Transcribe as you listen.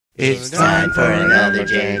It's time for another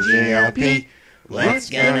JGLP.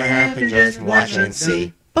 What's gonna happen? Just watch and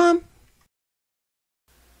see. Bum.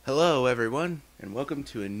 Hello everyone, and welcome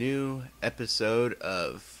to a new episode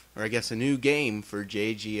of, or I guess a new game for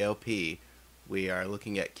JGLP. We are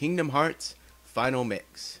looking at Kingdom Hearts Final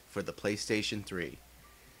Mix for the PlayStation 3.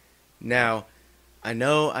 Now, I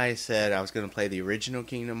know I said I was going to play the original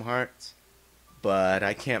Kingdom Hearts, but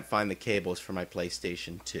I can't find the cables for my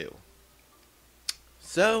PlayStation 2.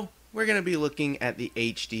 So, we're going to be looking at the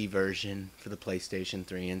HD version for the PlayStation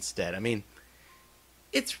 3 instead. I mean,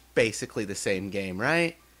 it's basically the same game,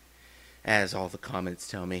 right? As all the comments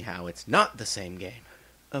tell me how it's not the same game.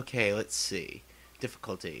 Okay, let's see.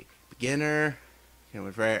 Difficulty. Beginner.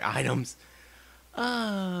 With rare items.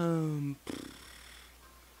 I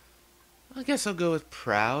guess I'll go with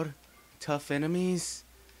proud. Tough enemies.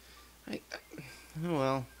 Oh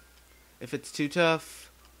well. If it's too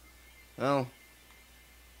tough, well,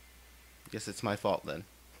 I guess it's my fault then.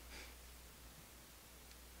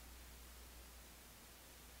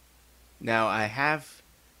 Now, I have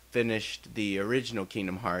finished the original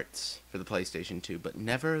Kingdom Hearts for the PlayStation 2, but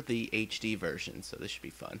never the HD version, so this should be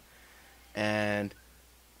fun. And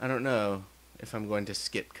I don't know if I'm going to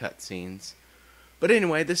skip cutscenes. But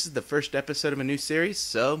anyway, this is the first episode of a new series,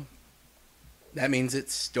 so that means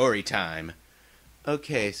it's story time.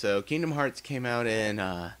 Okay, so Kingdom Hearts came out in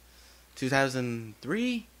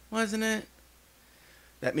 2003, wasn't it?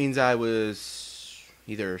 That means I was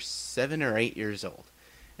either 7 or 8 years old.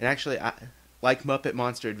 And actually, like Muppet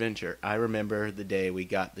Monster Adventure, I remember the day we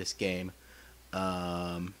got this game.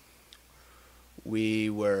 My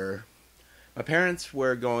parents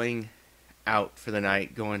were going out for the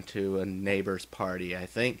night, going to a neighbor's party, I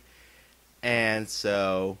think. And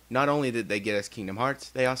so, not only did they get us Kingdom Hearts,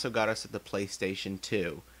 they also got us the PlayStation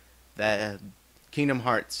 2. Kingdom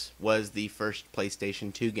Hearts was the first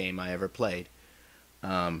PlayStation 2 game I ever played.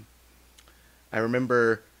 I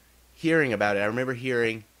remember hearing about it. I remember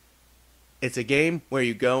hearing it's a game where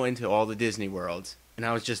you go into all the Disney worlds. And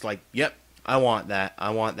I was just like, yep, I want that. I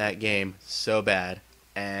want that game so bad.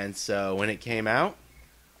 And so when it came out,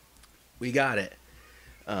 we got it.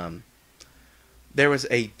 There was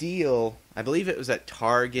a deal, I believe it was at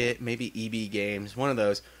Target, maybe EB Games, one of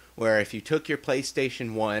those, where if you took your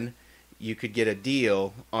PlayStation 1, you could get a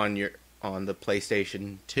deal on the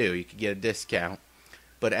PlayStation 2. You could get a discount.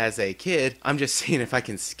 But as a kid, I'm just seeing if I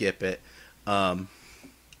can skip it. But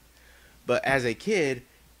as a kid,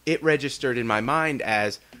 it registered in my mind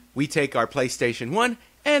as we take our PlayStation 1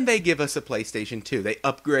 and they give us a PlayStation 2. They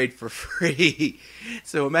upgrade for free.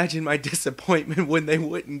 So imagine my disappointment when they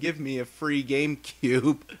wouldn't give me a free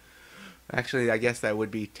GameCube. Actually, I guess that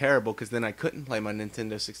would be terrible because then I couldn't play my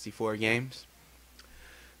Nintendo 64 games.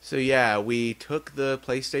 So yeah, we took the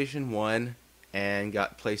PlayStation 1 and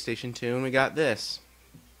got PlayStation 2 and we got this.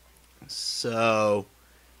 So,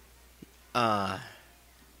 I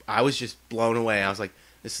was just blown away. I was like,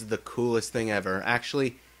 this is the coolest thing ever.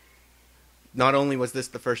 Actually, not only was this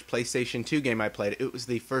the first PlayStation 2 game I played, it was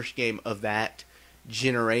the first game of that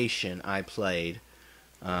generation I played.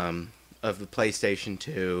 Of the PlayStation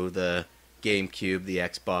 2, the GameCube, the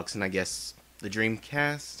Xbox, and I guess the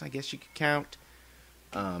Dreamcast, I guess you could count.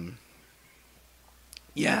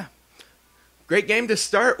 Yeah. Great game to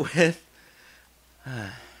start with.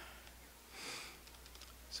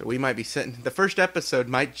 So we might be the first episode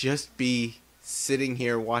might just be sitting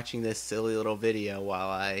here watching this silly little video while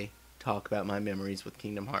I talk about my memories with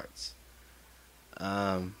Kingdom Hearts.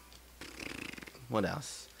 What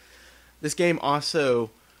else? This game also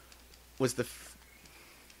was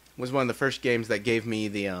one of the first games that gave me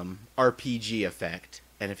the RPG effect.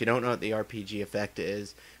 And if you don't know what the RPG effect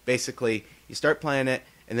is, basically you start playing it,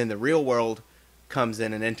 and then the real world comes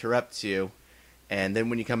in and interrupts you. And then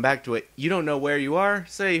when you come back to it, you don't know where you are,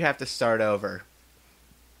 so you have to start over.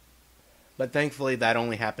 But thankfully that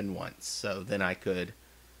only happened once, so then I could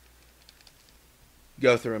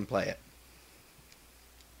go through and play it.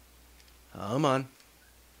 Come on.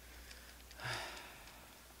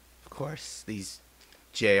 Of course, these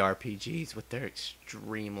JRPGs with their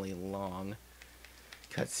extremely long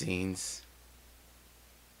cutscenes.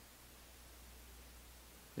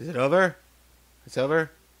 Is it over? It's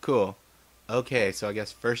over? Cool. Okay, so I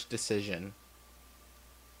guess first decision.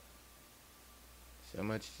 So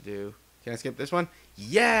much to do. Can I skip this one?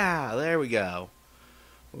 Yeah! There we go.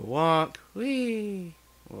 We'll walk. Whee!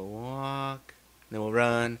 We'll walk. Then we'll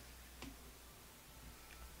run.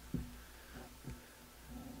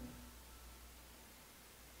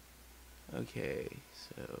 Okay,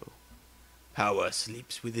 so power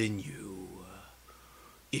sleeps within you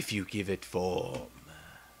if you give it form.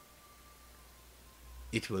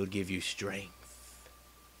 It will give you strength.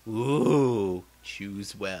 Ooh,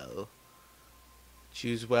 choose well.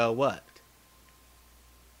 Choose well what?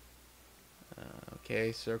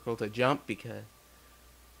 Okay, circle to jump because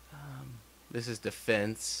this is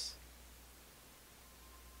defense.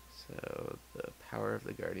 So the power of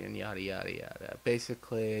the guardian, yada yada yada.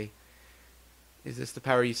 Basically, is this the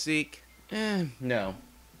power you seek? No.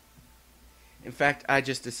 In fact, I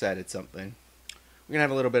just decided something. We're gonna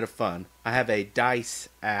have a little bit of fun. I have a dice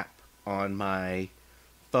app on my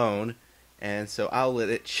phone, and so I'll let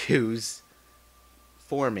it choose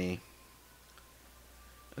for me.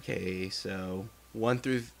 Okay, so 1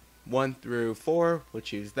 through 4, we'll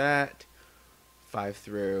choose that. 5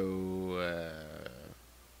 through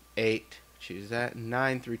 8, choose that.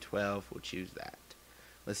 9 through 12, we'll choose that.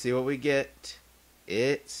 Let's see what we get.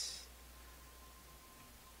 It's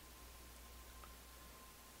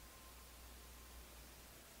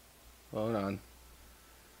hold on.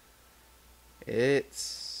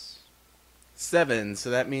 It's 7, so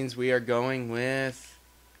that means we are going with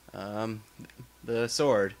the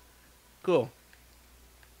sword. Cool.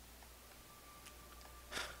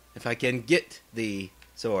 If I can get the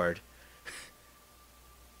sword.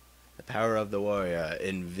 The power of the warrior,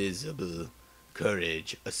 invisible,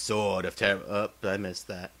 courage, a sword of terror. Oh, I missed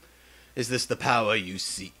that. Is this the power you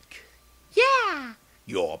seek? Yeah.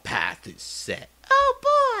 Your path is set. Oh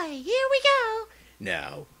boy, here we go.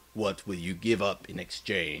 Now, what will you give up in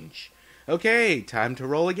exchange? Okay, time to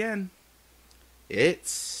roll again.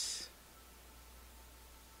 It's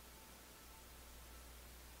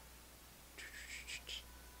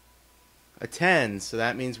a 10, so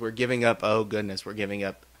that means we're giving up, oh goodness, we're giving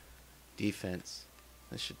up defense.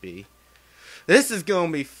 This is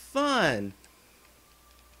gonna be fun.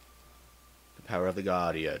 The power of the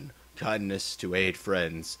guardian, kindness to aid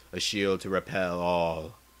friends, a shield to repel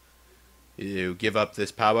all. You give up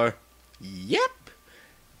this power? Yep.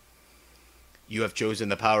 You have chosen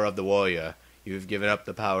the power of the warrior. You have given up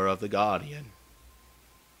the power of the guardian.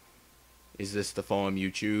 Is this the form you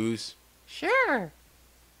choose? Sure.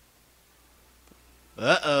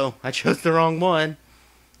 Uh-oh, I chose the wrong one.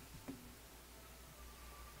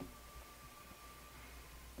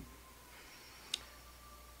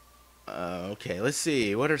 Okay, let's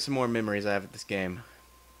see. What are some more memories I have of this game?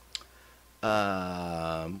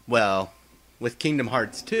 Well, with Kingdom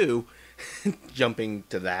Hearts 2, jumping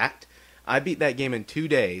to that, I beat that game in 2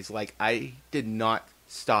 days. Like, I did not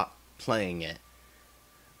stop playing it.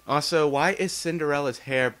 Also, why is Cinderella's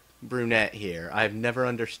hair brunette here? I've never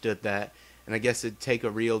understood that, and I guess it'd take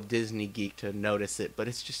a real Disney geek to notice it, but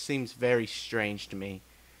it just seems very strange to me.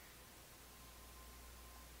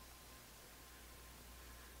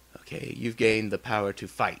 Okay, you've gained the power to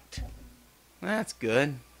fight. That's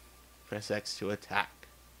good. Press X to attack.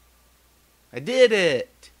 I did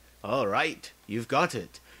it! Alright, you've got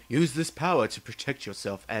it. Use this power to protect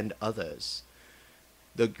yourself and others.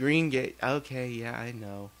 The green gate... Okay, yeah, I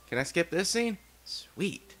know. Can I skip this scene?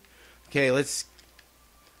 Sweet. Okay, let's...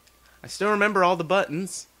 I still remember all the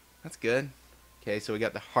buttons. That's good. Okay, so we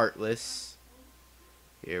got the Heartless.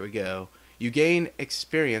 Here we go. You gain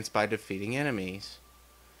experience by defeating enemies.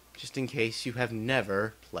 Just in case you have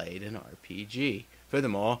never played an RPG.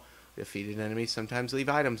 Furthermore, defeated enemies sometimes leave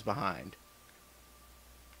items behind.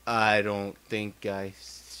 I don't think I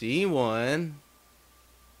see one.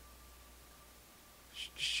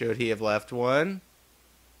 Should he have left one?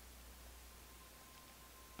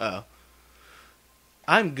 Oh.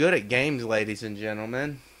 I'm good at games, ladies and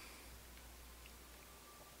gentlemen.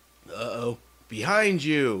 Uh-oh. Behind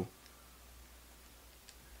you!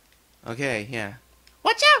 Okay, yeah.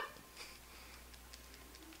 Watch out!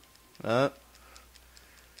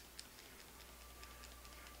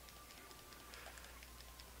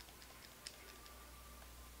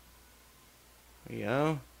 There you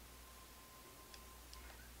go.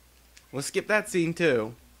 We'll skip that scene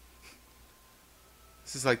too.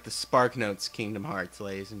 This is like the Spark Notes Kingdom Hearts,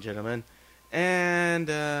 ladies and gentlemen. And,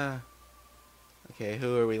 okay,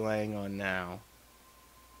 who are we laying on now?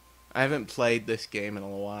 I haven't played this game in a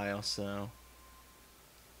while, so...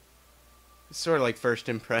 It's sort of like first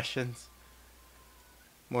impressions.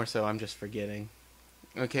 More so, I'm just forgetting.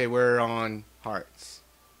 Okay, we're on Hearts.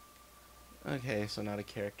 Okay, so not a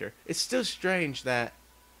character. It's still strange that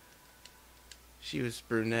she was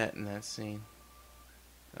brunette in that scene.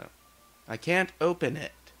 Oh. I can't open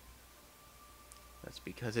it. That's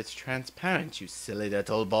because it's transparent, you silly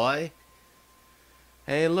little boy.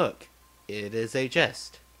 Hey, look. It is a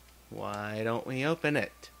chest. Why don't we open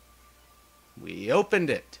it? We opened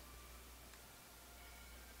it.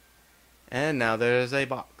 And now there's a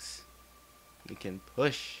box. We can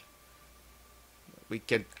push we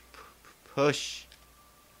can push.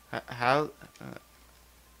 How?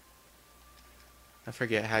 I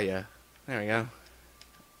forget how you. There we go.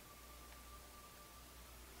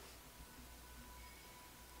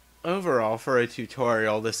 Overall, for a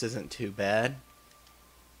tutorial, this isn't too bad.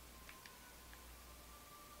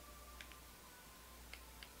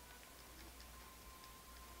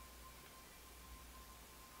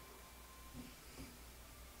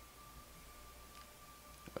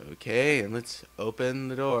 Okay, and let's open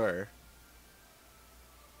the door.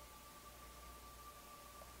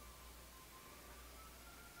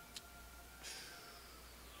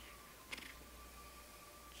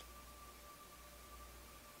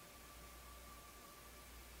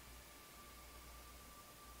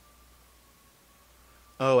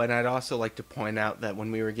 Oh, and I'd also like to point out that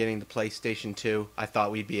when we were getting the PlayStation 2, I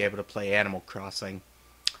thought we'd be able to play Animal Crossing.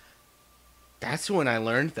 That's when I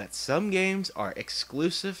learned that some games are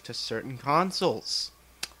exclusive to certain consoles.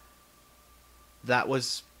 That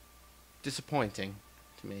was disappointing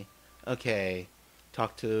to me. Okay,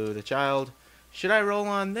 talk to the child. Should I roll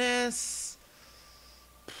on this?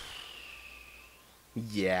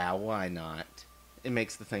 Yeah, why not? It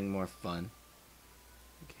makes the thing more fun.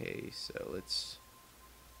 Okay, so let's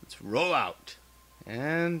roll out.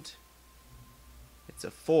 And it's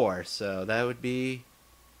a 4, so that would be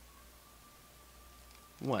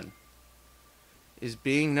 1. Is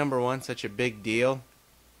being number 1 such a big deal?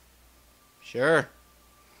 Sure.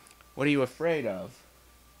 What are you afraid of?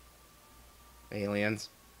 Aliens.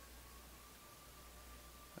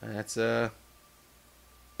 That's a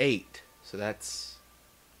 8. So that's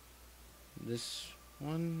this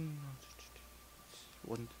one.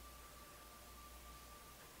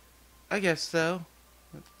 I guess so.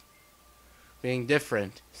 Being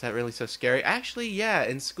different. Is that really so scary? Actually, yeah.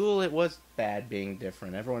 In school, it was bad being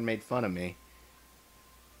different. Everyone made fun of me.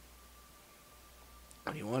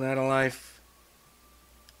 What do you want out of life?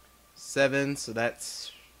 7, so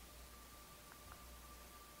that's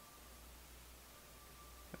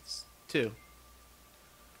 2.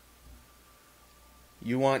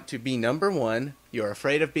 You want to be number 1. You're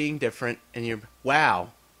afraid of being different, and you're...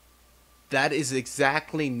 Wow. That is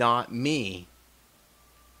exactly not me.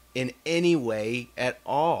 In any way at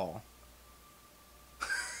all.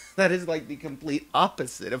 That is like the complete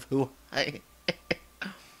opposite of who I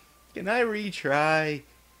am. Can I retry?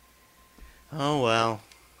 Oh well.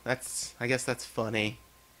 I guess that's funny.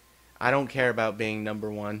 I don't care about being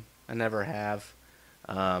number 1. I never have.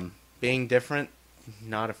 Being different,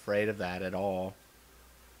 not afraid of that at all.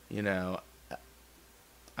 You know,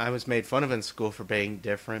 I was made fun of in school for being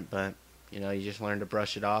different, but you know, you just learn to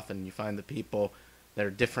brush it off and you find the people that are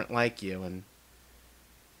different like you. And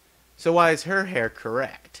so why is her hair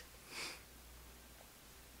correct?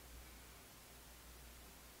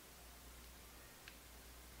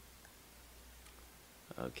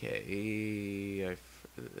 Okay,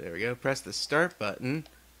 there we go. Press the start button.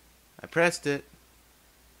 I pressed it.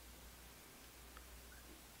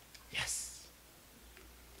 Yes.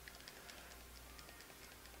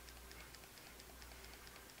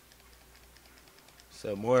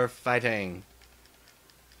 So more fighting.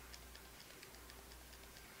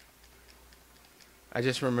 I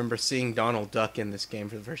just remember seeing Donald Duck in this game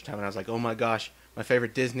for the first time, and I was like, oh my gosh, my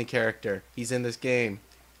favorite Disney character. He's in this game.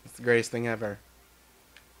 It's the greatest thing ever.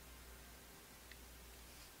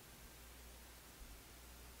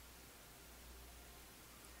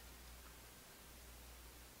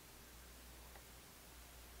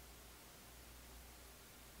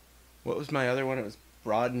 What was my other one? It was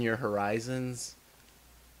broaden your horizons.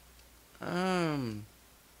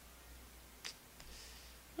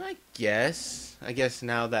 I guess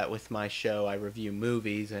now that with my show I review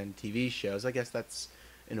movies and TV shows, I guess that's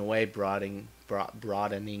in a way broadening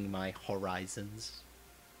my horizons.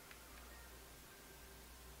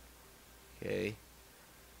 Okay.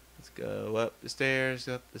 Let's go up the stairs,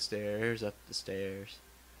 up the stairs, up the stairs.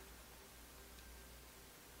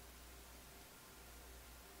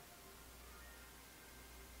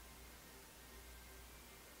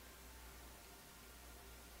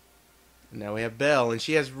 Now we have Belle, and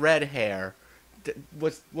she has red hair.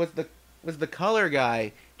 Was the color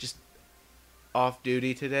guy just off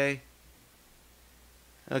duty today?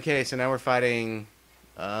 Okay, so now we're fighting.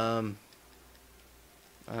 I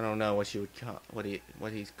don't know what you would call what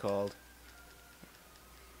he's called.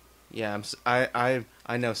 Yeah, I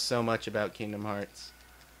know so much about Kingdom Hearts.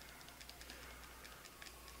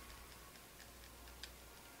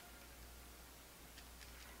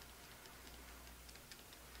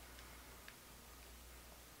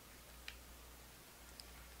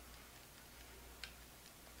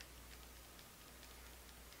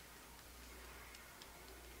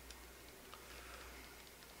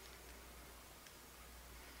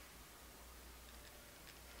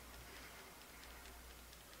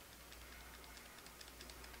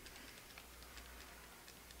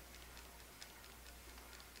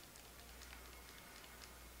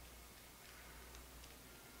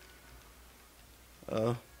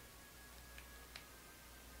 Oh.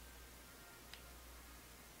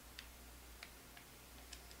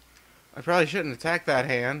 I probably shouldn't attack that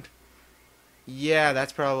hand. Yeah,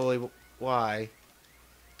 that's probably why.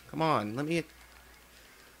 Come on, let me...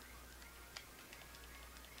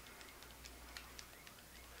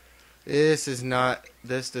 This does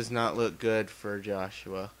not look good for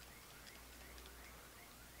Joshua.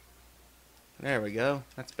 There we go.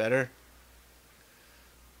 That's better.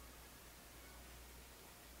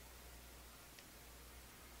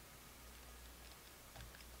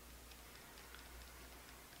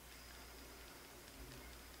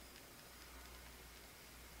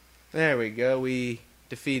 There we go. We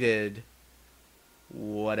defeated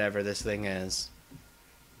whatever this thing is.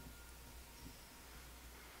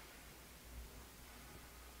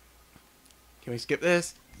 Can we skip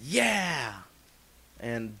this? Yeah!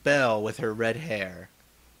 And Belle with her red hair.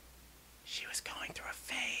 She was going through a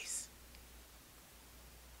phase.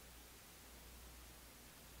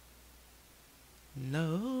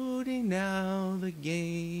 Loading now, the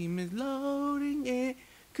game is loading. It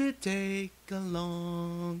could take a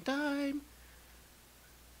long time.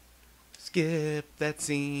 Skip that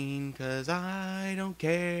scene, 'cause I don't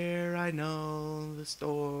care. I know the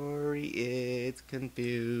story, it's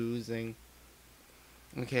confusing.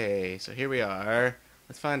 Okay, so here we are.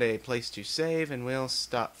 Let's find a place to save and we'll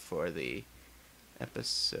stop for the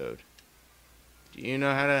episode. Do you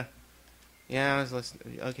know how to... Yeah, I was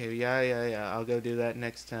listening. Okay, yeah. I'll go do that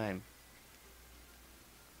next time.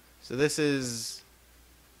 So this is...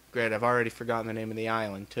 Great, I've already forgotten the name of the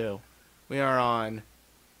island, too. We are on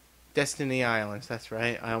Destiny Islands, that's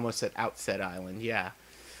right. I almost said Outset Island, yeah.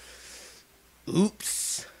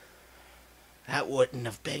 Oops. That wouldn't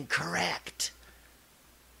have been correct.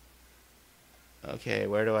 Okay,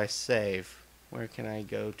 where do I save? Where can I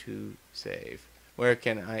go to save? Where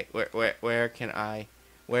can I... Where can I...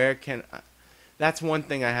 That's one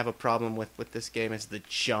thing I have a problem with this game is the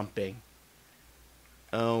jumping.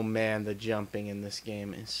 Oh man, the jumping in this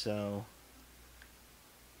game is so...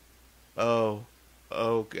 Oh,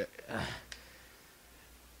 good.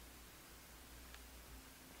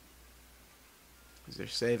 Is there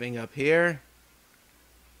saving up here?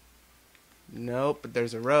 Nope, but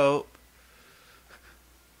there's a rope.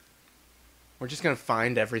 We're just gonna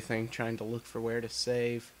find everything, trying to look for where to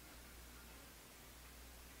save.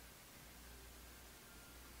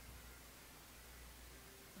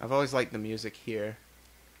 I've always liked the music here.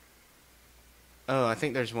 Oh, I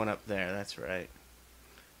think there's one up there, that's right.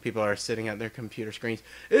 People are sitting at their computer screens.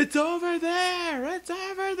 It's over there! It's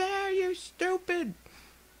over there, you stupid!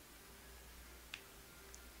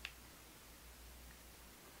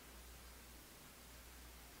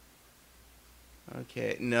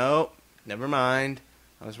 Okay, nope. Never mind.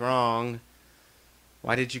 I was wrong.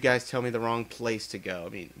 Why did you guys tell me the wrong place to go? I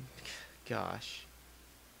mean, gosh.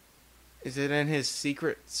 Is it in his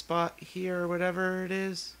secret spot here or whatever it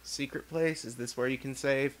is? Secret place? Is this where you can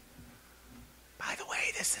save? By the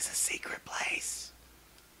way, this is a secret place.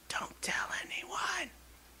 Don't tell anyone.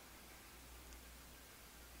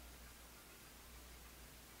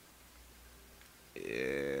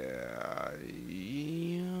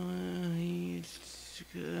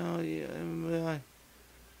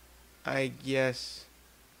 I guess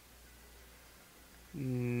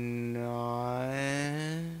not.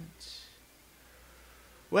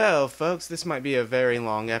 Well, folks, this might be a very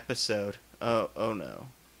long episode. Oh no.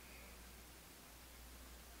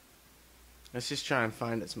 Let's just try and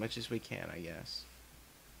find as much as we can, I guess.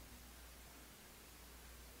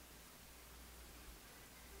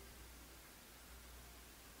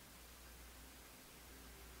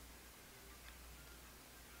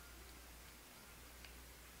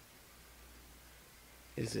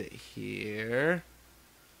 Is it here?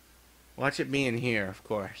 Watch it be in here, of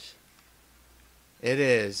course. It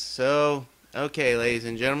is. So, okay, ladies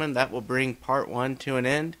and gentlemen, that will bring part 1 to an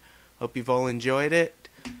end. Hope you've all enjoyed it.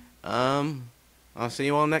 I'll see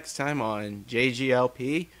you all next time on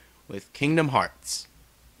JGLP with Kingdom Hearts.